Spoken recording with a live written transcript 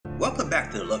Welcome back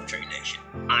to the Love Train Nation.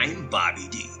 I'm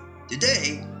BobbieD.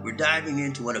 Today, we're diving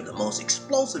into one of the most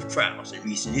explosive trials in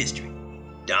recent history,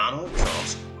 Donald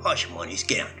Trump's hush money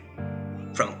scandal.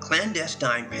 From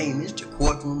clandestine payments to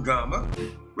courtroom drama,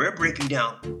 we're breaking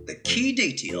down the key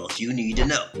details you need to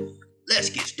know.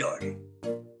 Let's get started.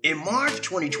 In March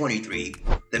 2023,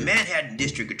 the Manhattan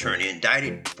District Attorney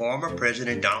indicted former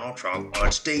President Donald Trump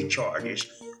on state charges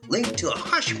linked to a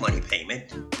hush money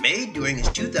payment made during his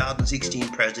 2016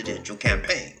 presidential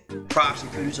campaign.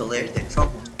 Prosecutors alleged that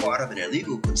Trump was part of an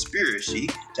illegal conspiracy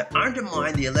to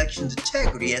undermine the election's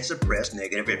integrity and suppress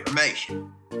negative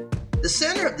information. The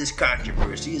center of this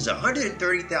controversy is a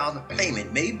 $130,000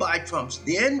 payment made by Trump's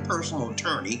then personal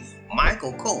attorney,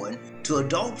 Michael Cohen, to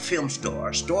adult film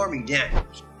star Stormy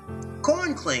Daniels.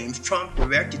 Cohen claims Trump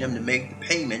directed him to make the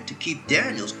payment to keep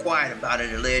Daniels quiet about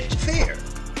an alleged affair.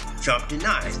 Trump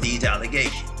denies these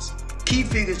allegations. Key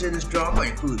figures in this drama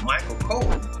include Michael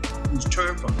Cohen, who's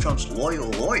turned from Trump's loyal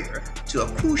lawyer to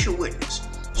a crucial witness,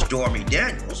 Stormy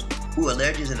Daniels, who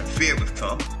alleges an affair with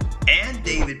Trump, and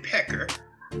David Pecker,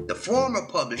 the former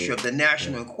publisher of the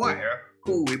National Enquirer,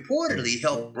 who reportedly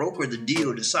helped broker the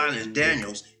deal to silence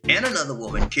Daniels and another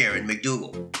woman, Karen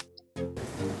McDougal.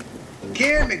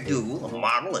 Karen McDougal, a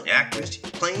model and actress,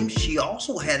 claims she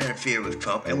also had an affair with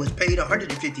Trump and was paid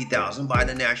 $150,000 by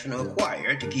the National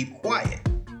Enquirer to keep quiet.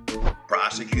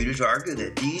 Prosecutors argue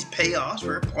that these payoffs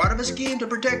were part of a scheme to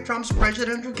protect Trump's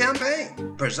presidential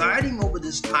campaign. Presiding over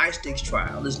this high-stakes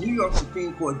trial is New York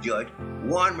Supreme Court Judge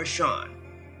Juan Merchan,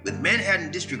 with Manhattan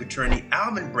District Attorney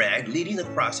Alvin Bragg leading the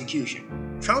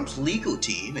prosecution. Trump's legal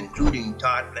team, including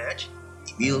Todd Blanche,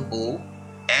 Emil Bo,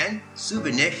 and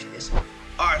Subineshis,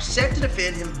 are set to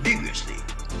defend him vigorously.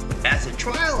 As the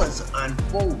trial has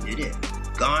unfolded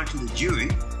and gone to the jury,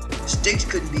 the stakes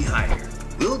couldn't be higher.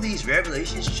 Will these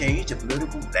revelations change the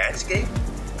political landscape?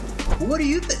 What do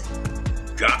you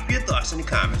think? Drop your thoughts in the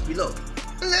comments below,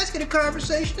 and let's get a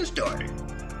conversation started.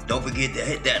 Don't forget to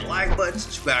hit that like button,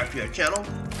 subscribe to our channel,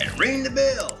 and ring the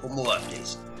bell for more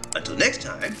updates. Until next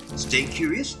time, stay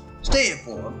curious, stay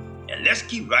informed, and let's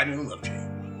keep riding the love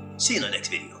train. See you in the next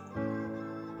video.